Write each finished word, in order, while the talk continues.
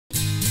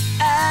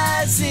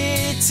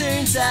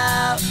Turns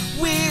out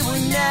we were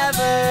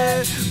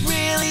never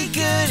really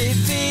good at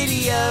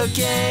video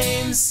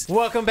games.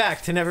 Welcome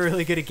back to Never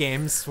Really Good at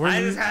Games.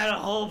 I just had a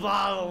whole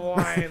bottle of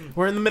wine.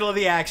 We're in the middle of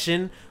the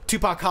action.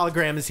 Tupac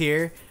Hologram is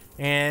here,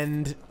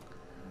 and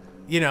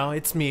you know,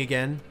 it's me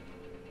again.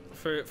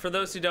 For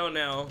those who don't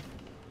know,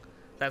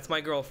 that's my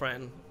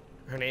girlfriend.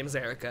 Her name's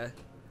Erica.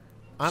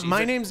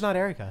 My name's not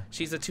Erica.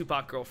 She's a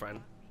Tupac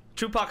girlfriend.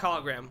 Tupac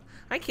Hologram.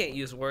 I can't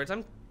use words.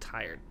 I'm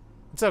tired.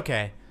 It's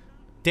okay.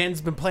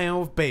 Dan's been playing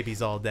with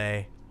babies all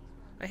day.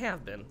 I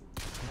have been.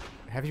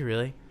 Have you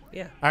really?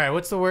 Yeah. All right,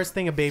 what's the worst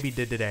thing a baby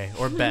did today?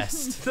 Or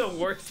best? The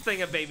worst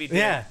thing a baby did.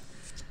 Yeah.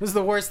 What was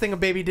the worst thing a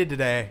baby did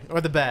today? Or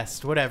the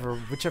best? Whatever.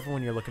 Whichever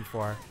one you're looking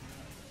for.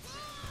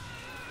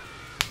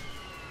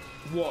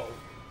 Whoa.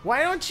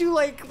 Why don't you,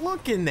 like,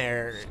 look in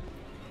there?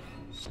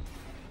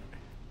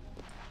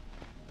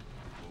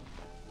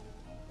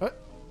 What?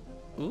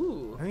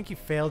 Ooh. I think you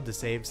failed to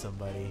save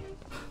somebody.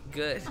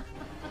 Good.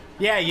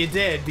 Yeah, you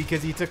did,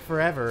 because you took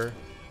forever.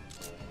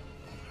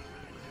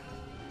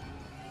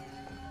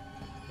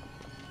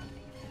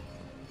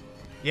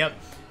 Yep,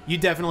 you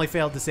definitely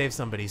failed to save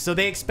somebody. So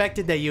they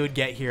expected that you would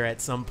get here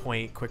at some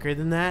point quicker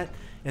than that,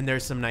 and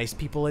there's some nice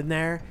people in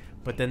there,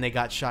 but then they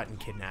got shot and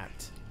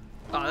kidnapped.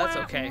 Oh, that's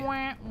okay.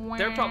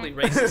 They're probably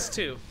racist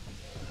too.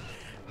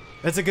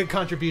 That's a good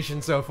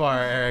contribution so far,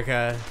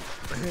 Erica.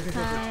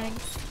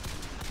 Thanks.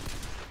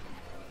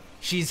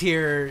 She's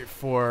here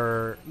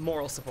for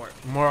Moral support.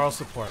 moral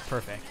support.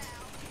 Perfect.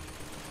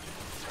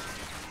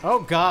 Oh,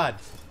 God.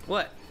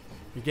 What?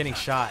 You're getting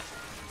shot.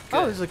 Good.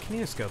 Oh, there's a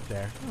kinetoscope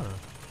there. Huh.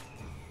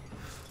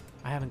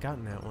 I haven't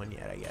gotten that one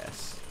yet, I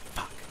guess.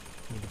 Fuck.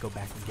 I need to go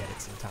back and get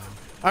it sometime.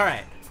 All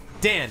right.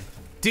 Dan,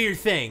 do your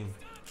thing.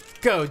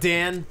 Go,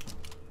 Dan.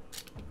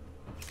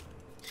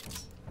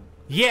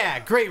 Yeah,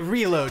 great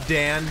reload,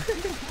 Dan.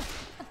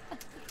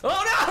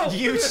 Oh no!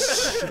 You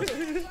piece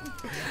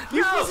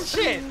of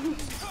shit.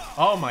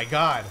 Oh my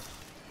God.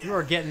 You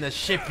are getting the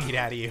shit beat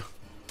out of you.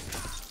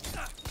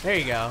 There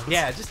you go.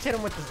 Yeah, just hit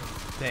him with the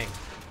thing.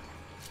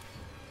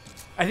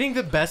 I think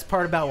the best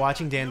part about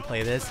watching Dan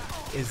play this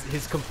is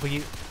his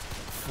complete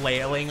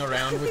flailing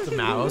around with the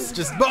mouse.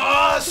 Just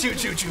shoot,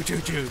 shoot, shoot,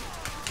 shoot, shoot.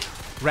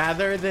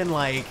 Rather than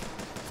like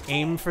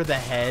aim for the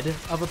head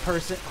of a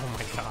person. Oh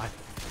my God.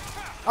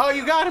 Oh,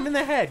 you got him in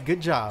the head.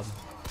 Good job.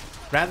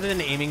 Rather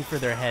than aiming for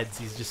their heads,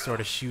 he's just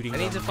sort of shooting I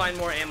need to them. find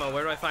more ammo.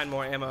 Where do I find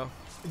more ammo?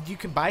 You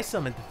can buy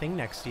some at the thing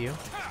next to you.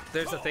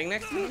 There's a thing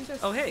next to me?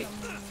 Oh, hey.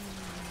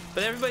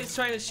 But everybody's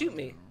trying to shoot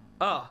me.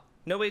 Oh,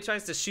 nobody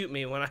tries to shoot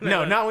me when I'm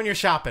No, not when you're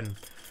shopping.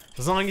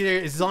 As long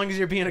as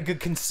you're being a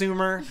good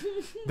consumer,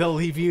 they'll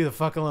leave you the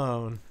fuck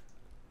alone.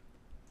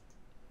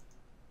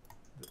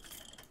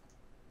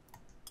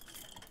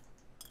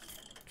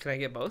 Can I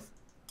get both?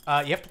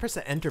 You have to press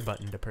the enter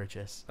button to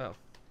purchase. Oh.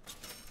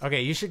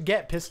 Okay, you should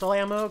get pistol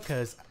ammo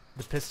because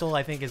the pistol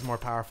I think is more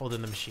powerful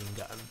than the machine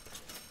gun.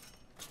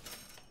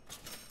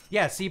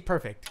 Yeah, see,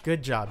 perfect.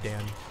 Good job,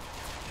 Dan.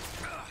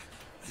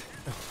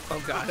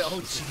 Oh God. Oh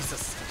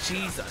Jesus.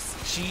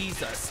 Jesus.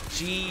 Jesus.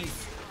 Jeez.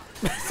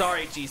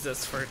 Sorry,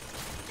 Jesus, for.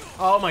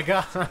 Oh my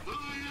God.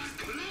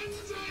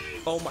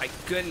 Oh my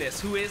goodness.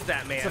 Who is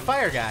that man? It's a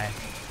fire guy.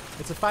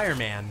 It's a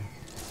fireman.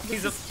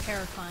 This is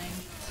terrifying.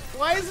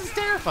 Why is this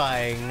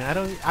terrifying? I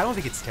don't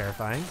think it's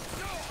terrifying.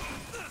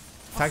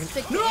 Talking.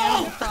 Stick to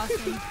Animal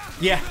Crossing.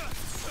 Yeah.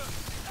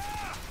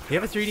 You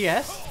have a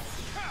 3DS?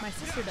 My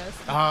sister does.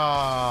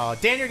 Oh,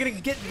 Dan,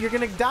 you're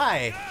gonna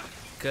die.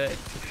 Good.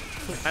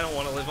 I don't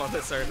want to live on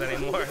this earth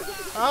anymore.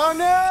 Oh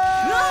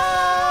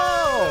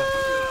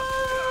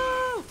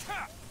no!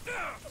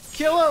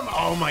 Kill him!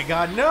 Oh my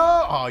God,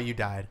 no! Oh, you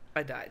died.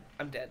 I died.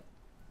 I'm dead.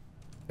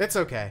 It's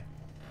okay.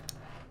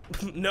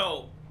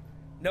 No.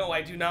 No,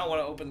 I do not want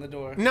to open the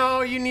door.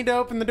 No, you need to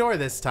open the door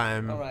this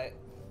time. All right.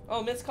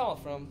 Oh, missed call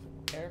from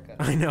Erica.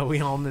 I know, we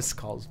all miss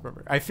calls from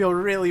her. I feel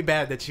really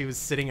bad that she was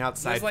sitting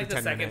outside It's like for the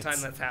 10 second minutes.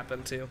 time that's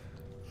happened too.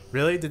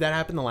 Really? Did that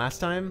happen the last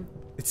time?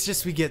 It's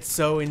just we get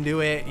so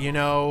into it, you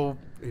know.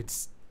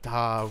 It's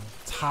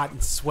hot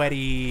and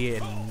sweaty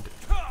and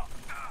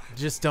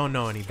just don't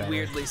know any better.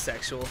 Weirdly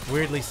sexual.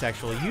 Weirdly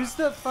sexual. Use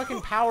the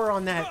fucking power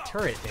on that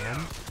turret,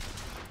 Dan.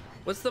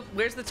 Where's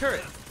the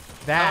turret?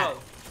 That.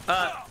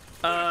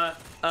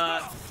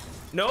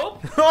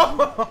 Nope.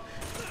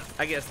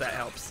 I guess that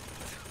helps.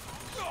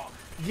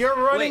 You're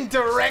running Wait.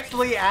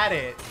 directly at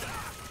it.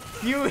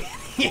 You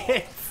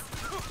idiot.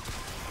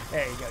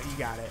 There you go. You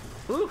got it.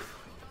 Oof.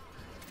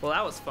 Well,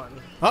 that was fun.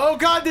 Oh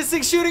God, this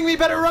thing's shooting me.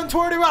 Better run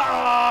toward him.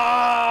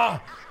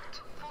 Ah!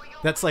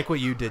 That's like what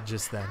you did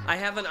just then. I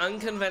have an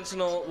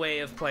unconventional way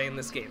of playing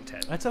this game,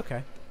 Ted. That's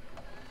okay.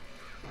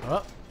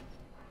 Oh.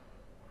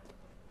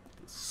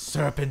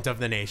 Serpent of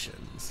the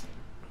Nations.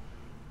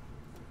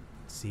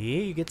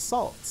 See, you get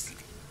salts.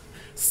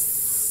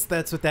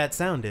 That's what that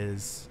sound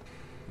is.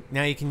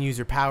 Now you can use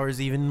your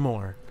powers even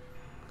more.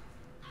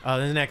 Oh,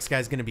 the next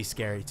guy's gonna be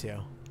scary too.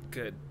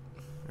 Good.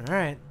 All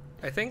right.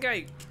 I think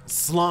I...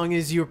 As long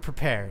as you're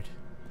prepared.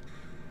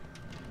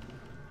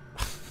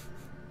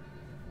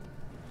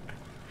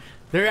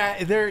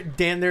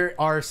 Dan, there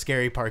are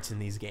scary parts in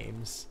these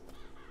games.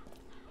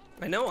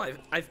 I know.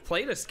 I've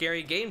played a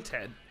scary game,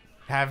 Ted.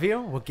 Have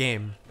you? What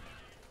game?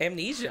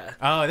 Amnesia.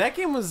 Oh, that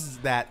game was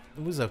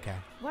okay.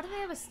 Why do they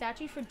have a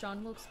statue for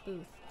John Wilkes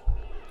Booth?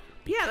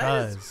 Yeah,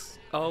 that is. Cuz.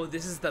 Oh,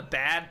 this is the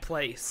bad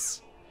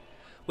place.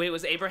 Wait,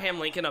 was Abraham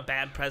Lincoln a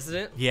bad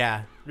president?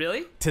 Yeah.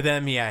 Really? To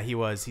them, yeah, he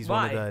was. He's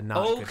Why? one of the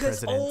not good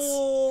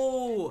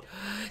presidents.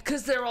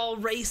 Because they're all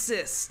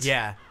racist.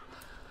 Yeah.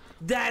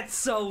 That's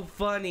so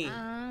funny.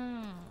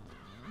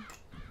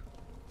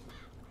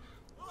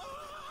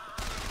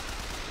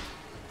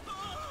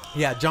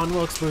 Yeah, John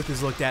Wilkes Booth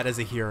is looked at as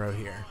a hero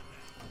here.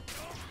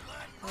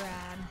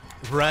 Rad.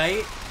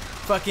 Right?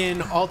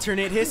 Fucking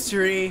alternate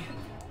history.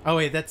 Oh,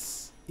 wait,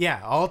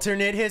 yeah,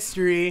 alternate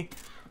history.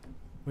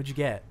 What'd you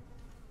get?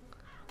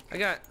 I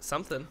got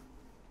something.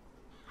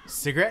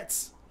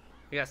 Cigarettes?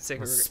 I got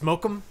cigarettes.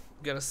 Smoke them?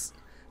 Gonna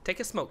take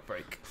a smoke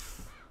break.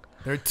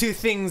 There are two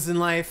things in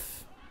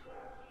life.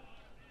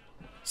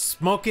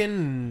 Smoking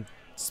and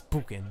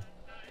spooking.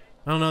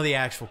 I don't know the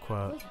actual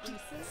quote. Those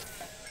pieces?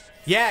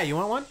 Yeah, you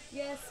want one?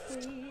 Yes,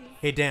 please.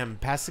 Hey, Dan,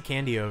 pass the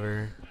candy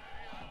over.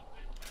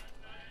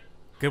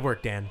 Good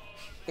work, Dan.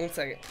 1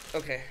 second.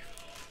 Okay.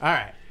 All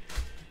right.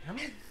 How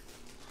many?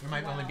 There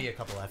might only be a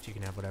couple left. You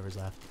can have whatever's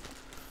left.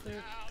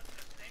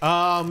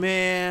 Oh,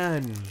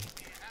 man.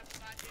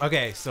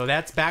 Okay, so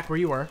that's back where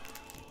you were.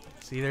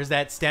 See, there's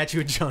that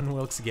statue of John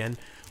Wilkes again.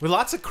 With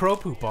lots of crow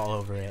poop all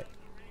over it.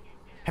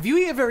 Have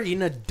you ever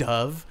eaten a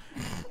dove?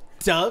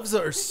 Doves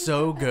are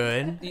so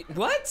good.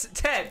 What?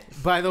 Ted.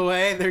 By the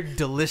way, they're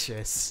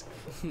delicious.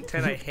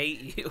 Ted, I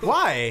hate you.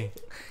 Why?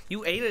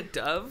 You ate a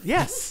dove?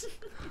 Yes.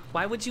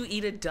 Why would you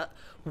eat a dove?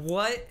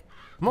 What?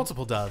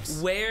 Multiple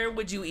doves. Where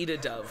would you eat a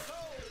dove?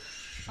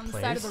 On the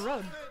side of the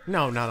road.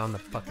 No, not on the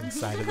fucking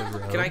side of the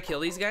road. Can I kill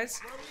these guys?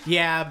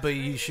 Yeah, but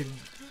you should...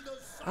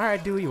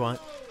 Alright, do what you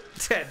want.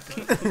 Ted.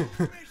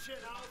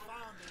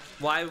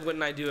 Why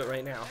wouldn't I do it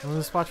right now? Well,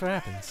 let's watch what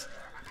happens.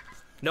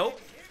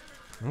 Nope.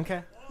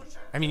 Okay.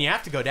 I mean, you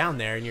have to go down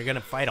there, and you're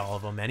gonna fight all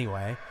of them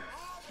anyway.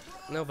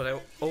 No,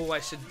 but I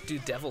should do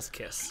Devil's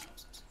Kiss.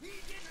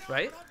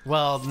 Right?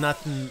 Well,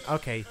 nothing...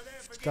 Okay,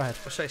 go ahead.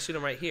 Or should I shoot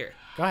him right here?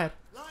 Go ahead.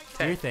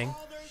 Do your thing.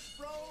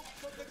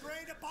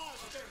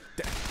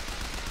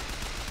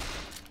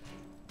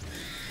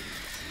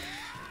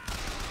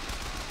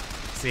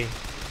 See?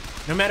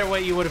 No matter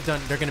what you would have done,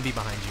 they're gonna be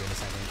behind you in a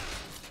second.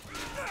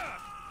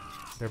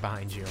 They're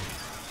behind you.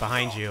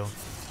 Behind you.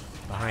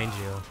 Behind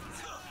you.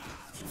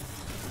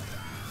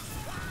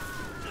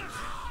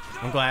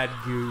 I'm glad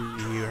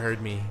you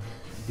heard me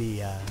the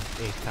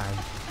 8th time.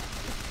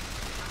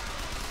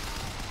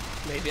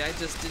 Maybe I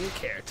just didn't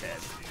care, Ted.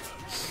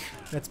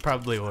 That's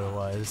probably what it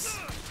was.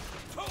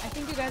 I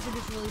think you guys are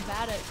just really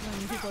bad at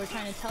when people are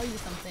trying to tell you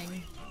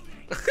something.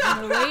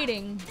 And they're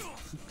waiting.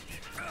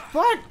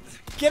 What?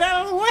 Get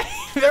out of the way!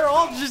 They're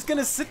all just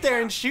gonna sit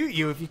there and shoot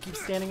you if you keep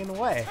standing in the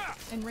way.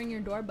 And ring your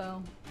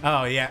doorbell.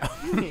 Oh, yeah.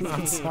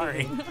 I'm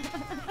sorry.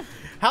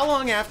 How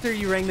long after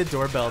you rang the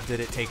doorbell did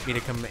it take me to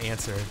come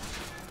answer?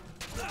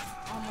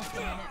 Almost a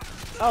minute.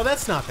 Oh,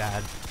 that's not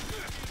bad.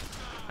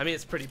 I mean,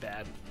 it's pretty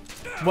bad.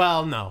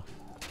 Well, no.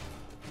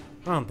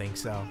 I don't think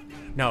so.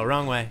 No,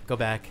 wrong way. Go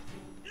back.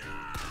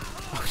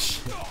 Oh,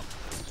 shit.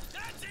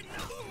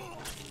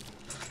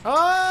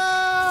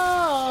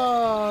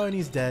 Oh, and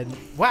he's dead.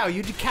 Wow,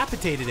 you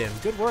decapitated him.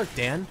 Good work,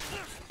 Dan.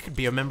 Could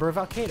be a member of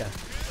Al-Qaeda.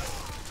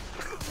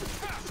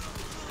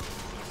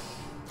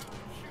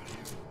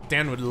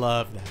 Dan would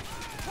love that.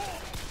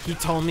 He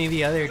told me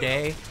the other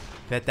day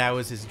that that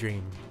was his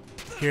dream.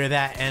 Hear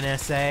that,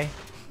 NSA?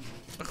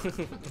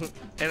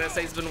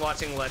 NSA's been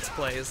watching Let's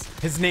Plays.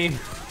 His name...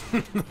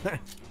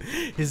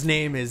 His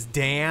name is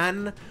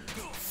Dan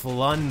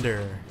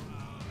Flunder.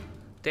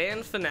 Dan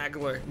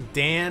Finagler.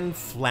 Dan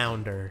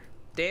Flounder.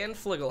 Dan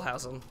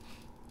Fligelhausen.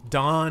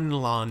 Don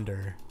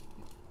Launder.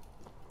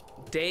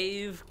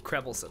 Dave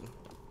Krebelson.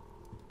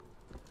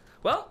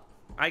 Well,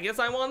 I guess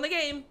I won the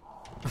game.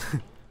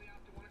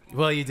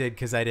 Well, you did,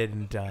 because I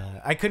didn't,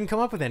 I couldn't come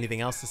up with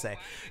anything else to say.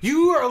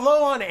 You are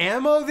low on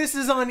ammo? This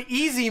is on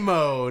easy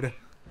mode.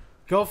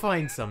 Go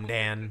find some,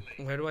 Dan.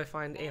 Where do I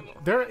find ammo?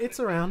 It's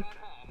around.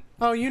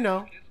 Oh, you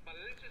know.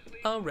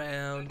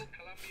 Around.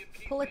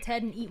 Pull a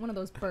Ted and eat one of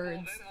those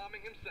birds.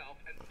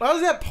 Why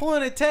was that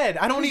pulling a Ted?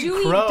 I don't eat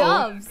You crow. eat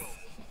doves.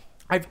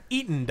 I've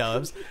eaten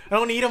doves. I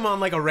don't eat them on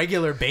like a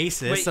regular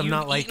basis. Wait, I'm you've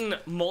not like... eaten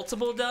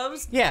multiple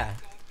doves? Yeah.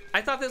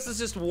 I thought this was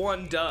just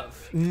one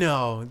dove.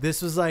 No,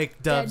 this was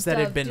like doves that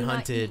had dove, been do not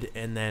hunted, eat.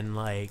 and then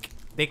like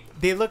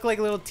they look like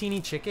little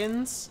teeny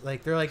chickens.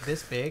 Like they're like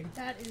this big.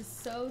 That is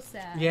so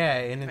sad. Yeah,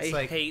 and it's I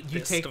like hate you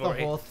this take story.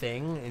 the whole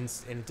thing and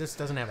it just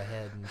doesn't have a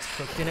head and it's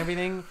cooked and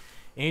everything.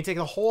 And you take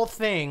the whole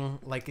thing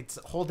like it's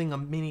holding a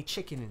mini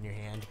chicken in your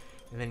hand,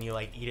 and then you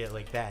like eat it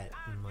like that,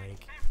 and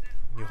like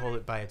you hold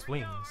it by its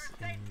wings,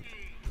 and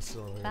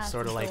That's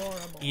sort of like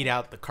adorable. eat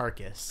out the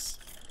carcass,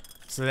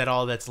 so that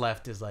all that's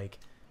left is like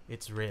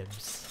its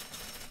ribs.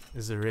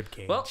 This is a rib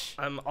cage. Well,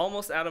 I'm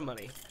almost out of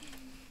money.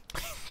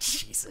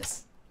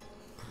 Jesus.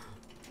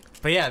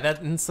 But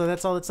yeah, so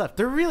that's all that's left.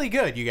 They're really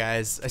good, you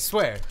guys. I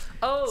swear.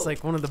 Oh. It's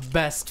like one of the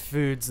best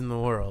foods in the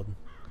world.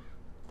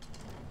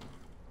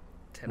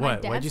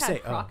 What? What'd you say?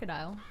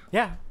 Crocodile. Oh.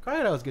 Yeah,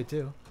 crocodile's good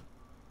too.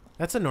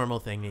 That's a normal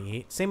thing to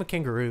eat. Same with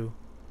kangaroo.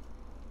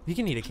 You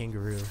can eat a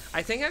kangaroo.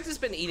 I think I've just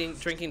been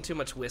drinking too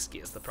much whiskey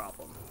is the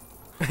problem.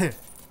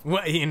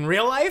 What, in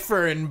real life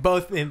or in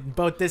both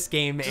this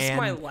game just and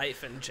my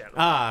life in general?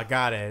 Ah,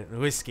 got it.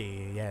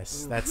 Whiskey.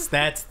 Yes, that's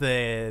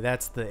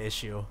the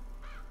issue.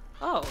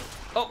 Oh,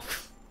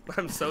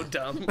 I'm so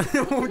dumb.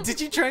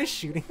 Did you try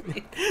shooting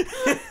me?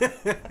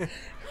 I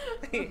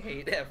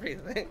hate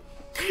everything.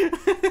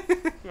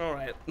 All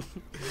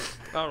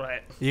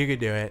right. You could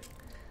do it.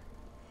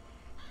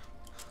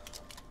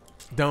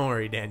 Don't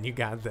worry, Dan. You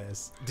got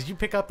this. Did you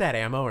pick up that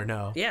ammo or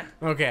no? Yeah.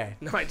 Okay.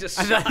 No, I just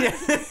shot.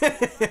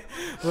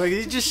 Well,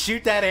 you just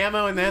shoot that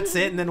ammo and that's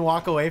it, and then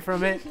walk away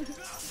from it.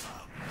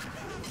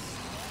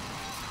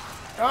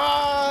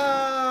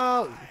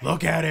 Oh!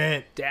 Look at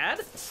it, Dad.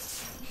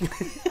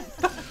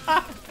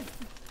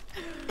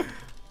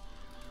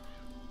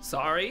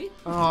 Sorry.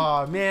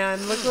 Oh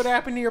man, look what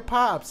happened to your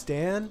pops,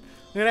 Dan.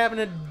 Look what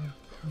happened to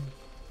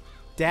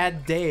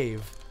Dad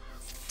Dave.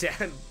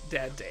 Dad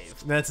Dave.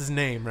 That's his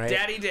name, right?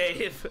 Daddy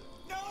Dave.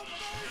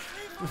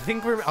 I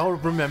think I'll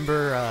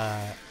remember.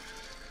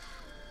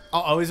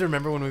 I'll always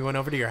remember when we went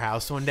over to your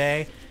house one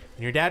day,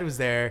 and your dad was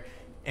there,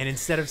 and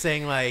instead of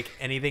saying like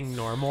anything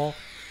normal,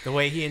 the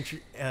way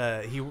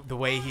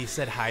he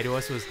said hi to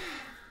us was,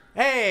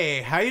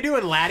 "Hey, how you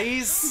doing,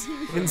 laddies?"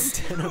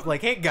 Instead of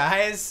like, "Hey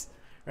guys,"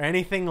 or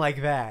anything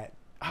like that.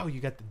 Oh, you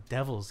got the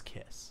devil's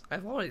kiss.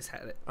 I've always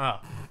had it. Oh.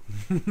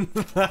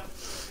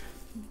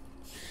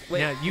 Wait,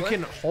 yeah, you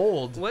can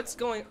hold. What's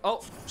going?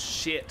 Oh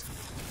shit!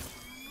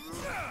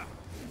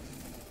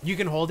 You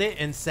can hold it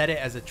and set it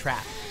as a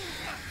trap,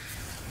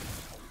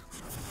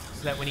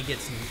 so that when he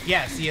gets,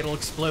 yeah, see, it'll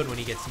explode when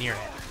he gets near it.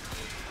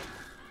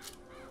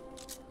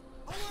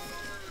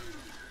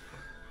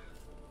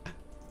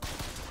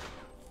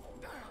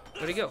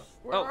 Where'd he go?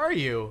 Where are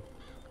you?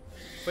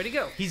 Where'd he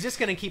go? He's just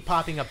gonna keep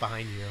popping up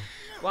behind you.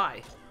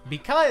 Why?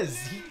 Because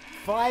he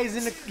flies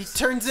into, he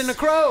turns into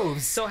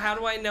crows. So how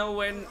do I know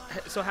when?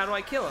 So how do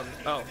I kill him?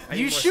 Oh, I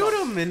You need more shoot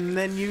salt. him and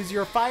then use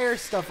your fire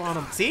stuff on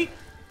him. See?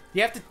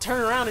 You have to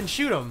turn around and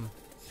shoot him.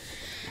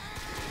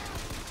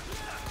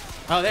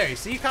 Oh, there you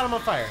see, you caught him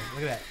on fire.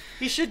 Look at that.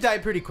 He should die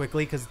pretty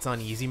quickly because it's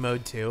on easy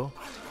mode too.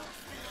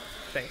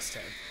 Thanks,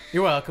 Ted.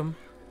 You're welcome.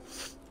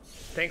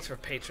 Thanks for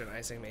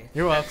patronizing me.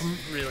 You're welcome.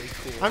 That's really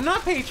cool. I'm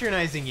not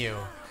patronizing you.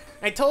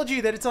 I told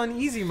you that it's on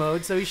easy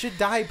mode, so he should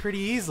die pretty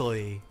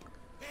easily.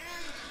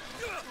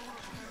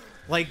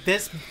 Like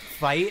this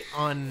fight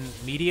on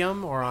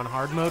medium or on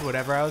hard mode,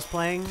 whatever I was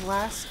playing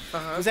last,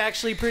 was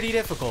actually pretty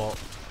difficult.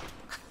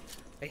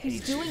 I hate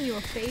He's doing you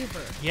a favor.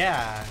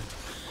 Yeah.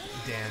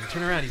 Dan,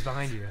 turn around. He's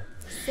behind you.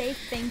 Say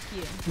thank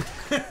you.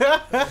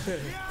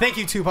 Thank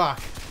you, Tupac.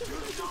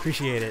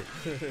 Appreciate it.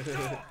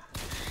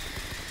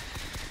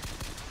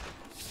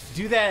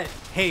 Do that.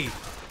 Hey,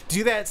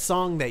 do that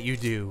song that you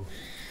do.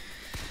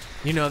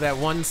 You know, that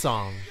one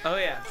song. Oh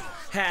yeah.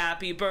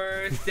 Happy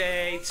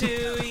birthday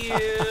to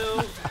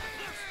you.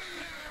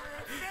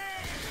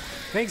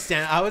 Thanks,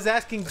 Dan. I was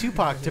asking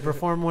Tupac to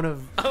perform one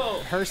of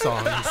her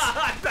songs.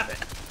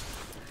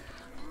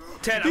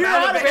 Ted, You're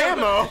I'm out of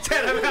ammo.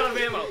 Ted, I'm out of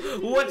ammo.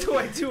 What do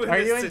I do in Are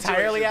this you situation?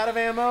 entirely out of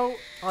ammo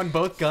on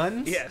both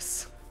guns?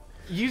 Yes.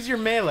 Use your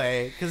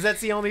melee, because that's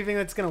the only thing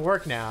that's going to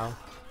work now.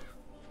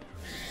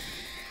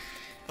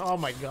 Oh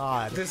my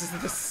god. This is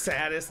the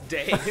saddest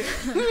day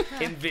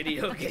in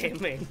video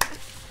gaming.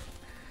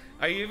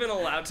 Are you even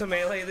allowed to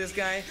melee this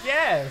guy?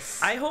 Yes.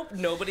 I hope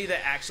nobody that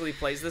actually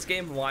plays this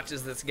game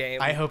watches this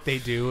game. I hope they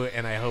do,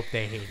 and I hope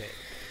they hate it.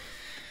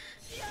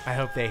 I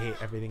hope they hate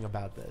everything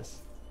about this.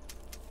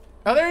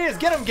 Oh, there he is.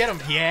 Get him, get him.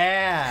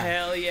 Yeah.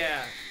 Hell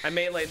yeah. I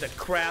meleeed the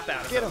crap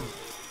out of Get him. him.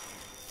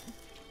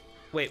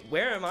 Wait,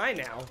 where am I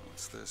now?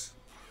 What's this?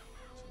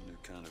 Some new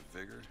kind of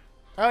vigor?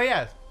 Oh,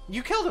 yeah.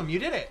 You killed him. You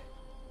did it.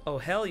 Oh,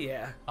 hell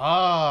yeah.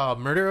 Oh,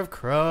 murder of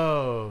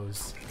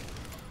crows.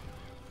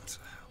 That's a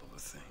hell of a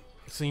thing.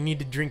 So you need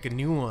to drink a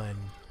new one.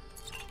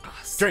 Oh,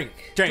 Drink,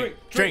 drink,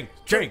 drink,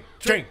 drink,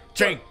 drink,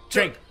 drink,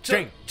 drink,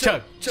 drink,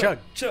 chug, chug.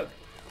 chug.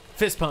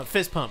 Fist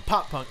pump,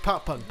 pop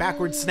punk,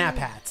 backwards snap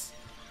hats.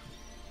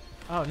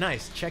 Oh,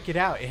 nice. Check it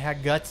out. It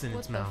had guts in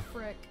its mouth. What the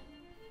frick?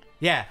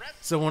 Yeah,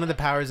 so one of the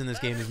powers in this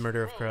game is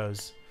murder of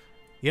crows.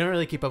 You don't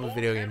really keep up with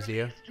video games, do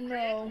you?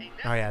 No.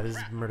 Oh yeah, this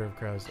is murder of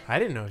crows. I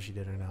didn't know if she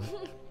did or not.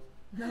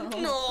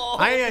 No.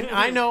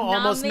 I know Not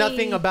almost me.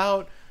 nothing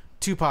about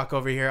Tupac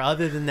over here,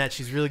 other than that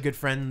she's really good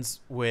friends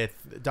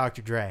with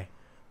Dr. Dre.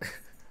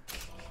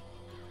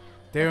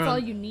 That's all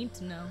you need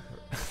to know.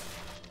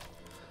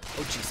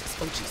 Oh, Jesus.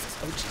 Oh, Jesus.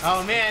 Oh, Jesus.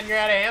 Oh man, you're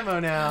out of ammo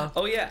now.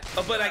 Oh, yeah.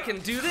 Oh, but I can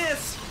do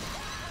this.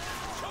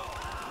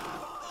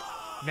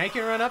 Now you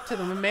can run up to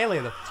them and melee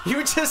them.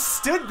 You just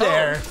stood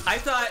there. Oh, I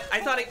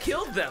thought it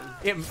killed them.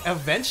 It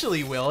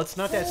eventually will. It's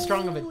not that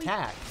strong of an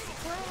attack.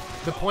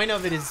 The point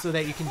of it is so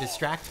that you can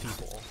distract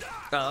people.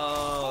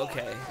 Oh,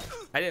 okay.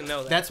 I didn't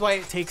know that. That's why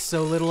it takes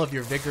so little of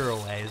your vigor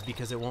away, is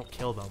because it won't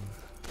kill them.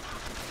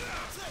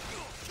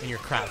 And you're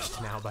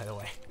crouched now, by the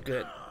way.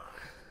 Good.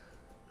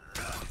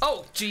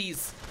 Oh,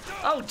 jeez.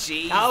 Oh,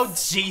 jeez. Oh,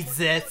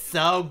 Jesus.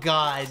 Oh,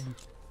 God.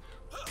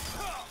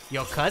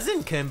 Your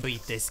cousin can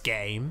beat this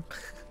game.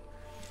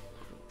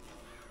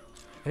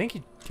 I think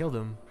you killed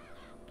him.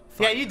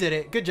 Yeah, you did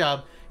it. Good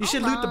job. You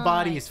should loot the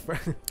bodies for...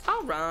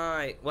 All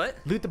right. What?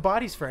 Loot the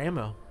bodies for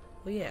ammo.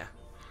 Well, yeah.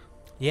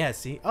 Yeah,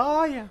 see?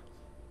 Oh, yeah.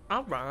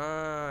 All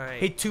right.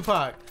 Hey,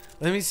 Tupac,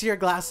 let me see your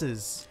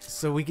glasses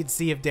so we can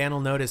see if Dan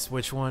will notice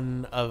which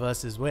one of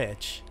us is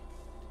which.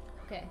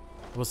 Okay.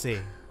 We'll see.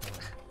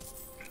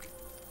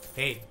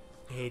 Hey,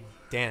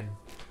 Dan.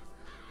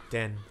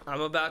 Dan.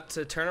 I'm about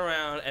to turn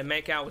around and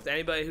make out with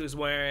anybody who's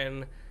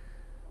wearing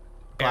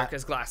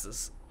Erica's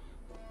glasses.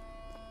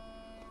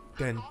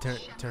 Dan,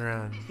 turn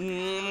around.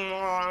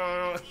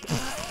 Is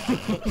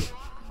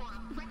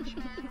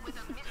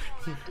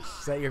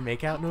that your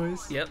makeout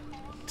noise? Yep.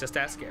 Just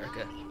ask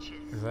Erica.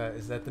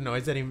 Is that the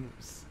noise that he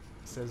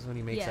says when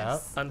he makes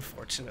out?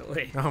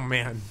 Unfortunately. Oh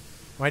man,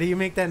 why do you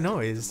make that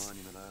noise,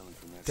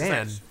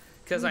 Dan?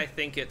 Because I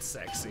think it's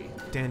sexy.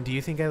 Dan, do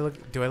you think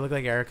do I look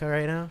like Erica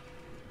right now?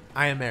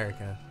 I am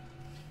Erica.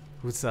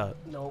 What's up?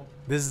 Nope.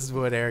 This is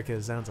what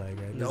Erica sounds like,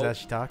 right? This is how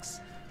she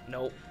talks?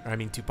 Nope. Or, I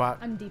mean, Tupac.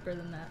 I'm deeper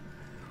than that.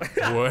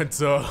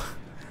 What's up?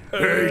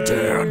 Hey,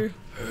 Dan.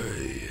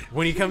 Hey.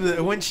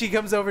 When she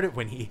comes over to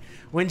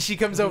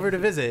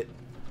visit.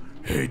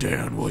 Hey,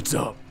 Dan, what's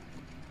up?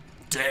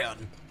 Dan,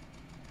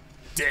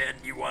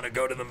 you want to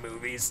go to the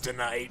movies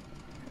tonight?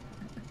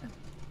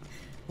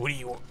 What do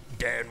you want?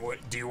 Dan,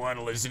 do you want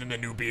to listen to the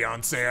new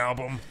Beyonce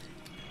album?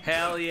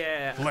 Hell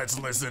yeah. Let's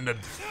listen to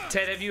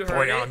Ted, have you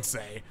heard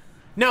Beyonce. it?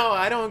 No,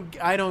 I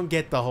don't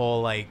get the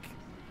whole like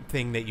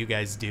thing that you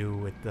guys do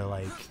with the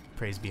like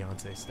praise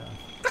Beyonce stuff.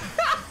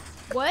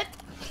 What?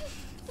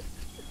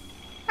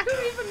 I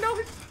don't even know.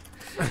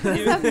 What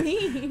does that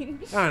mean?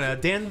 I don't know.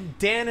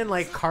 Dan and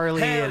like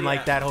Carly Hell and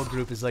like yeah. that whole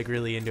group is like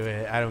really into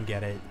it. I don't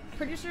get it.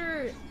 Pretty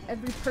sure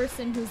every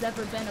person who's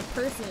ever been a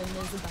person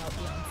is about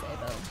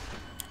Beyonce, though.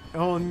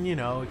 Oh, and you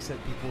know,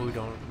 except people who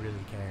don't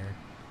really care.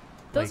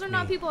 Those like are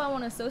not me. people I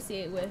want to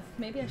associate with.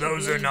 Maybe I should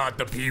Those are leave. not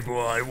the people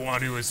I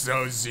want to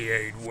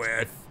associate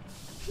with.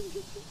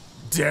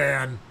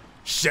 Dan,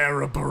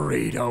 share a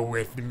burrito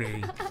with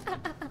me.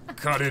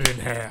 Cut it in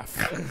half.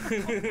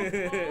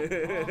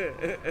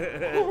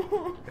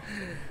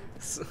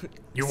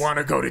 You want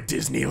to go to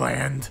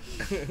Disneyland?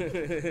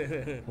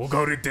 We'll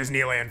go to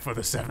Disneyland for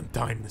the 7th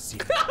time this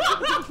year.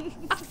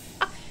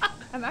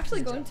 I'm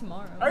actually going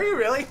tomorrow. Are you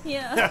really?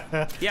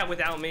 Yeah. Yeah,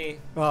 without me.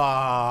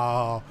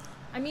 Oh.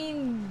 I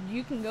mean,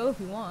 you can go if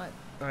you want.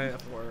 I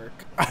have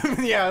work.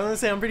 Yeah, I was gonna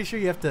say, I'm pretty sure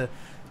you have to.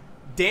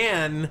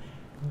 Dan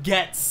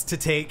gets to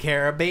take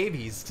care of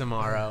babies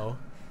tomorrow.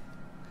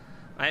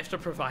 I have to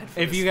provide for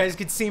If this you guys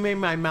could see me,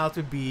 my mouth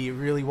would be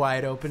really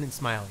wide open and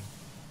smiling.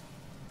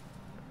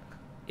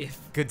 If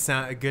Good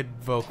sound, good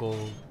vocal,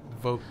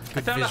 good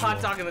I found visual. a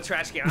hot dog in the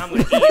trash can, I'm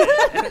gonna eat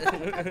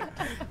it.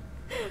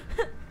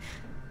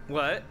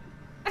 What?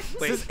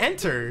 It Wait, says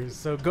enter,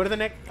 so go to the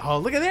next. Oh,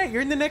 look at that!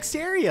 You're in the next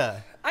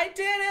area. I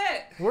did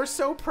it! We're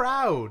so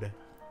proud.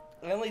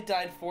 I only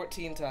died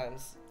 14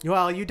 times.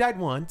 Well, you died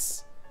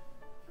once,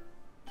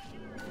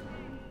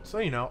 so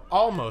you know,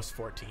 almost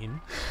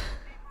 14.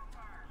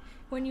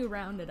 When you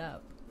round it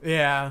up.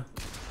 Yeah.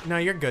 No,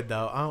 you're good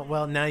though. Oh,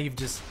 well, now you've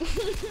just.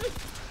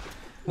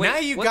 Wait, now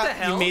you what the got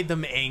hell? you made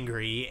them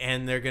angry,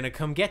 and they're gonna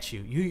come get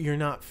you. You're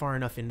not far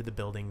enough into the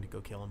building to go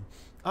kill them.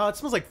 Oh, it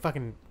smells like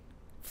fucking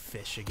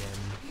fish again.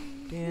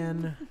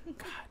 Dan.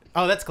 God.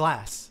 Oh, that's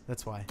glass.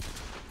 That's why.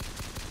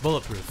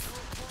 Bulletproof.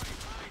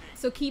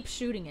 So keep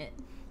shooting it.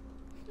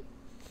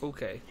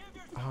 Okay.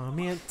 Oh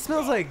man, it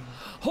smells like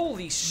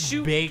Holy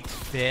shoot! baked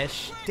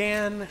fish.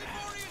 Dan.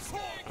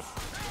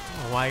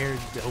 Oh, why you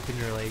open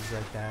your legs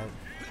like that?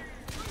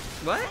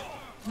 What?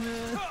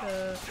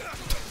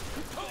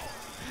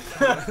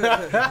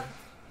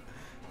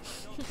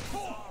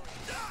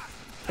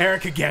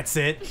 Erica gets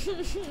it.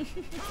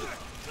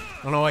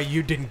 I don't know why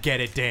you didn't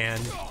get it, Dan.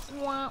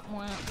 Wah,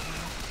 wah.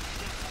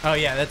 Oh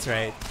yeah, that's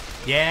right.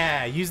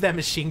 Yeah, use that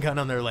machine gun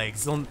on their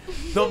legs.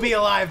 They'll be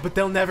alive, but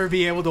they'll never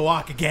be able to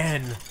walk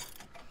again.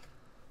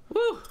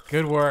 Woo!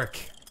 Good work.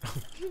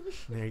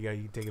 There you go.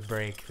 You take a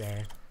break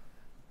there.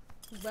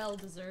 Well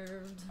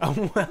deserved. A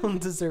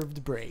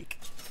well-deserved break.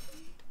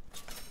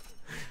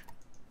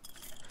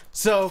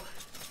 So,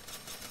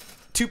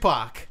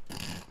 Tupac,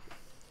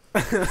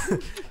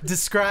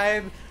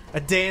 describe a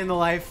day in the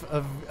life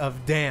of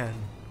Dan.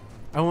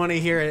 I want to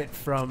hear it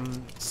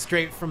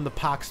straight from the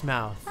Pac's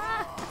mouth.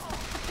 That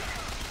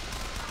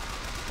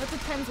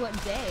depends what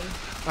day.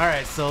 All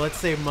right, so let's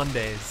say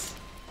Mondays,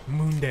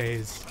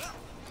 Moondays,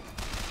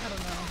 I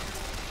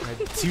don't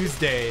know.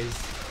 Tuesdays.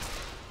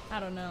 I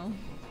don't know.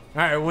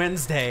 All right,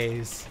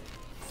 Wednesdays.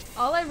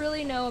 All I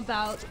really know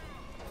about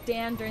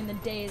Dan during the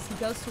day is he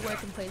goes to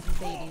work and plays with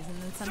babies,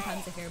 and then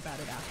sometimes I hear about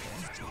it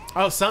after.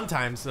 Oh,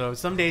 sometimes. So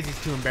some days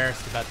he's too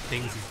embarrassed about the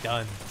things he's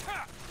done.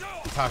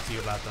 to talk to you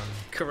about them.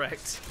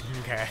 Correct.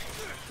 Okay.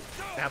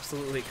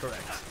 Absolutely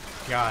correct.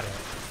 Got it.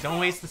 Don't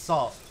waste the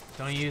salt.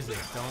 Don't use it.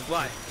 Don't.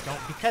 Why? Don't,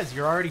 because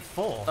you're already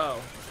full. Oh,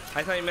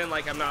 I thought you meant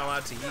like I'm not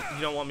allowed to.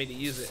 You don't want me to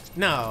use it.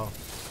 No.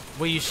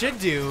 What you should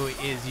do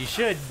is you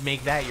should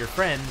make that your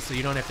friend so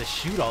you don't have to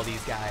shoot all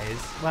these guys.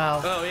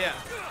 Well. Oh yeah.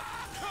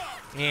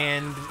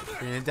 And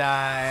you're gonna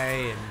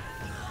die in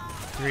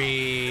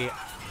 3,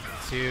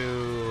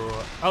 2.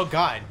 Oh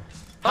God.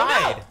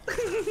 Hide.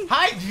 Oh,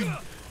 Hide.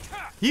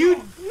 You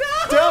no.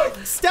 don't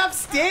stop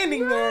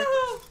standing there.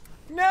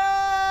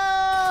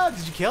 No.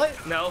 Did you kill it?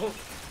 No.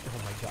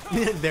 Oh my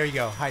God. There you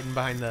go. Hiding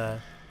behind the.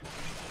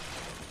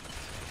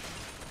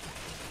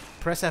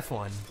 Press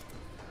F1.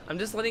 I'm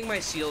just letting my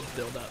shield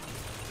build up.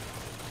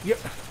 Yep.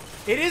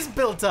 It is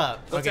built up.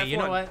 What's okay, you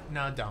know F1? what?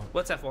 No, don't.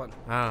 What's F1?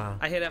 Ah.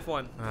 I hit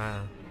F1.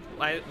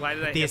 Why did I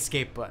The hit?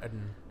 escape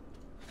button.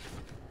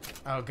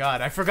 Oh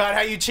God, I forgot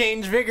how you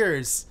change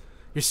vigors.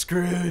 You're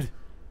screwed.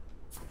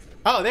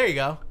 Oh, there you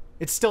go.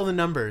 It's still the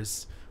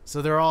numbers.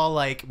 So they're all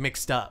like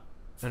mixed up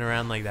and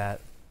around like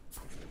that.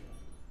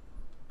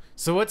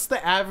 So what's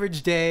the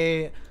average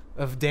day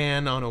of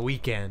Dan on a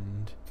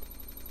weekend?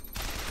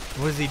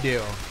 What does he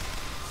do?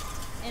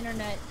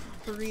 Internet,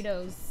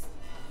 burritos,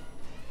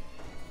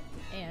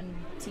 and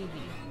TV.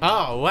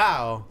 Oh,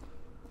 wow.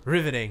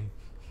 Riveting.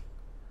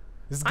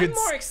 This is good. I'm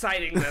more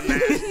exciting than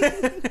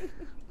that.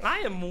 I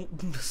am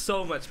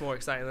so much more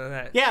excited than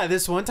that. Yeah,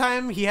 this one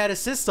time he had a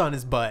cyst on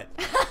his butt.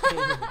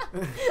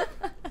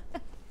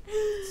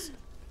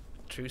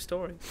 True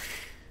story.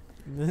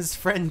 His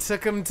friend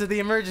took him to the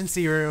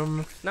emergency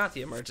room, Not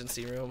the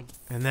emergency room.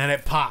 and then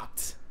it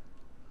popped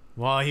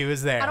while he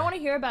was there. I don't want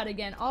to hear about it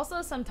again.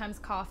 Also, sometimes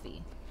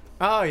coffee.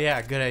 Oh,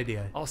 yeah, good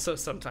idea. Also,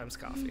 sometimes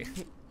coffee.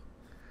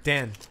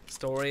 Dan,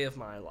 Story of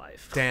my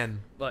life.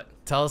 Dan, But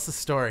tell us the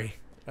story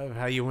of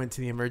how you went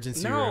to the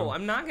emergency room. no,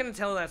 I'm not gonna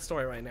tell that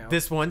story right now.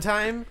 This one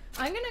time?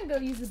 I'm gonna go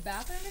use the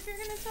bathroom if you're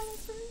gonna tell us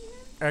something.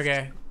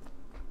 Okay.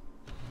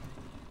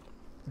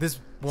 This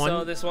one.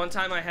 So this one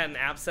time I had an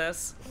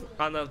abscess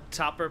on the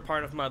topper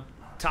part of my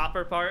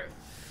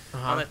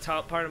on the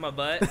top part of my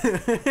butt,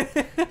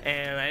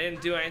 and I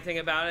didn't do anything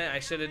about it. I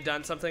should have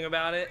done something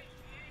about it.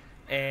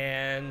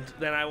 And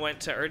then I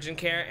went to urgent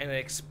care, and it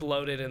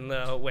exploded in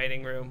the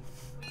waiting room.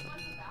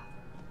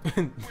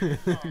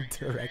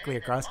 Directly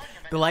across.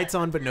 The light's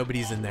on, but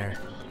nobody's in there.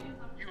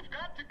 You've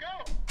got to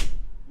go.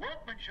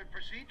 Workmen should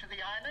proceed to the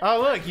island.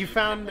 Oh, look, you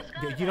found.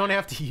 You don't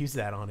have to use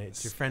that on it.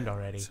 It's your friend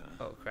already.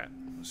 Oh crap!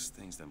 Those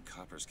things them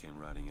coppers came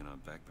riding in on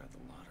back by the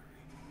lottery.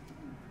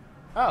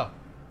 Oh,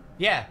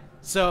 yeah.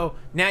 So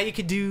now you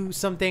could do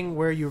something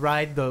where you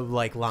ride the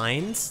like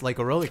lines, like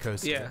a roller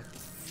coaster. Yeah.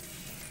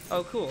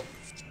 Oh cool.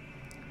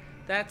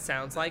 That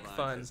sounds like Line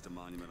fun. heads to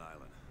Monument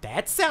Island.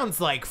 That sounds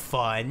like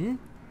fun.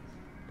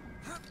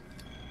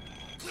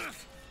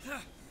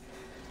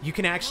 You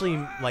can actually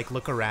like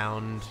look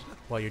around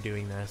while you're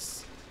doing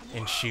this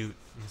and shoot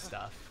and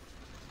stuff.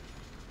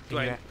 And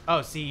Do you I-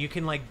 oh, see, you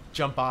can like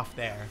jump off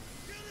there.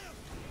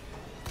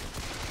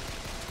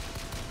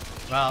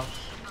 Well,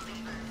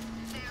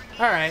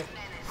 all right.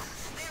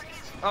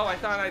 Oh, I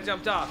thought I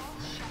jumped off.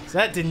 So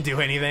that didn't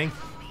do anything.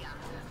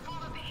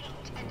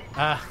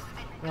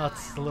 Well,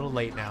 it's a little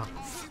late now.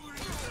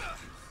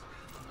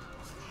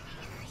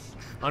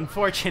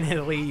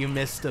 Unfortunately, you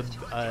missed a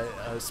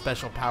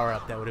special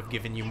power-up that would have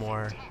given you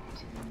more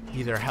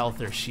either health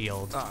or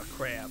shield. Oh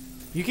crap!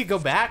 You could go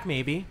back,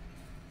 maybe.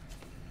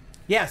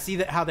 Yeah, see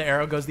that how the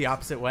arrow goes the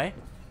opposite way?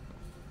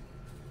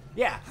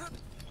 Yeah.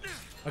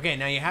 Okay,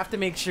 now you have to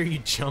make sure you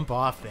jump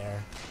off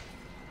there.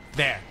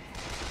 There.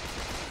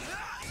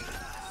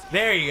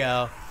 There you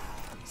go.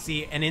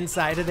 See, and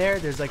inside of there,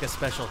 there's like a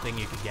special thing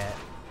you could get.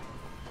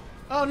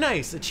 Oh,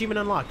 nice. Achievement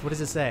unlocked. What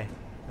does it say?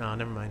 Oh,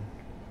 never mind.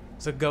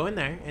 So go in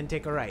there and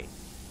take a right.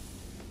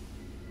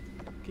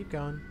 Keep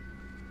going.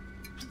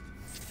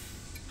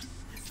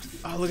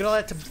 Oh, look at all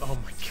that. Oh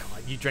my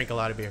God, you drank a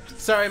lot of beer.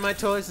 Sorry, my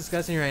toilet's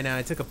disgusting right now.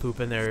 I took a poop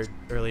in there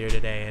earlier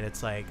today and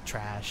it's like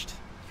trashed.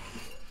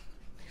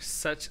 You're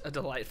such a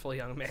delightful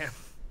young man.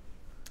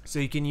 So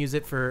you can use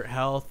it for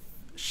health,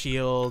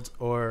 shield,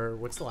 or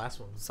what's the last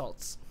one?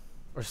 Salts.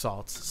 Or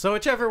salts. So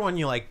whichever one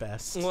you like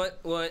best. What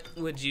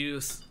would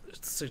you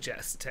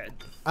suggest, Ted?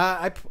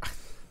 I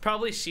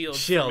Probably shield.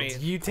 shield. For me.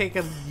 You take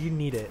a. You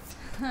need it.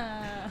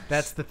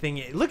 That's the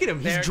thing. Look at him.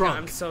 He's There, drunk.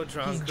 I'm so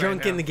drunk. He's right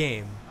drunk in now. the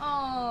game.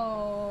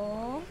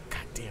 Oh. God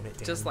damn it,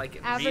 Dan. Just like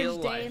in Average real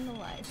day life. in the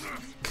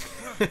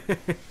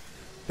life.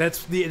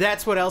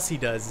 That's what else he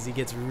does is he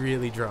gets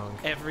really drunk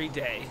Every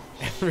day.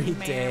 every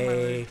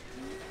day.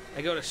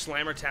 I go to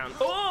Schlammertown.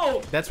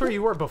 Oh! That's where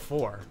you were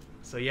before,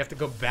 so you have to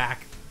go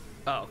back.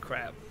 Oh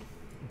crap.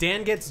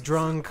 Dan gets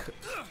drunk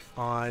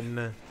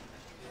on.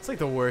 It's like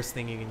the worst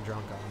thing you can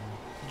drunk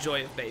on.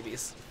 Joy of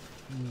babies.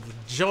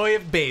 Joy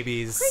of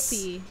babies.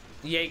 Creepy.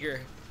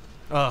 Jaeger.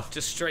 Ugh.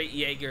 Just straight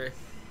Jaeger.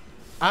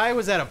 I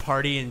was at a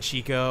party in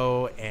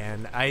Chico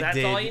and That's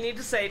did. all you need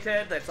to say,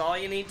 Ted. That's all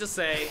you need to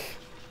say.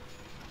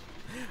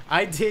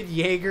 I did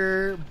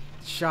Jaeger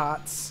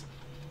shots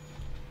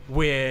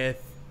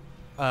with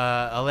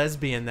a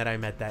lesbian that I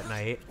met that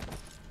night.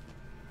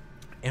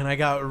 And I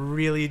got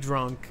really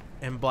drunk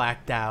and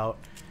blacked out.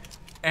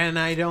 And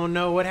I don't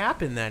know what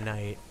happened that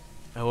night.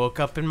 I woke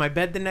up in my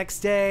bed the next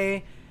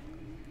day.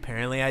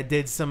 Apparently I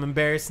did some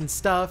embarrassing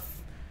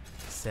stuff.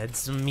 Said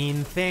some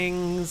mean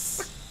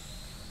things.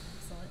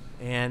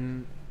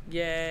 And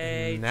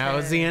Yay. that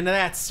was the end of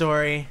that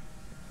story.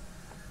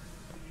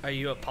 Are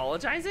you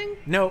apologizing?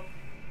 Nope.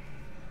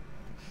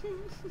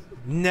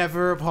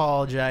 Never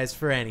apologize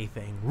for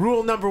anything.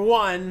 Rule number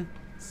 1.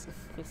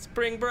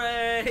 Spring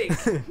break.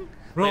 Rule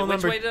Wait, which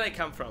number way did I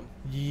come from?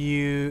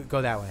 You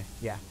go that way.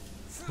 Yeah.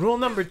 Rule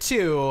number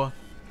 2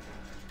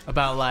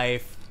 about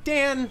life.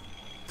 Dan,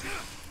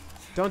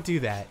 don't do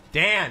that.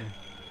 Dan,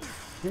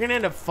 you're gonna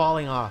end up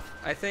falling off.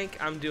 I think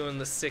I'm doing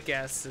the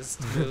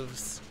sick-assest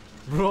moves.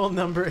 Rule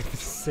number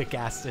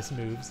sick-assest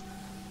moves.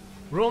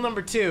 Rule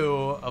number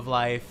 2 of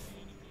life.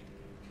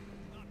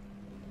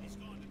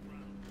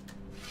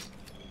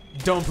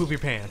 Don't poop your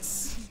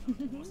pants.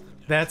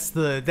 That's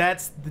the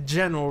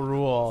general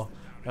rule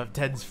of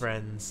Ted's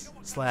friends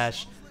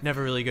 /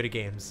 never really good at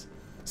games.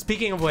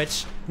 Speaking of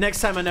which,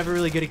 next time I'm never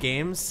really good at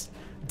games,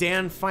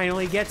 Dan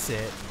finally gets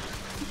it.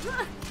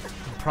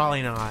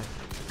 Probably not.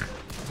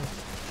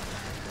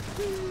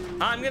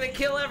 I'm gonna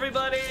kill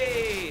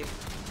everybody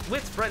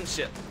with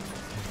friendship.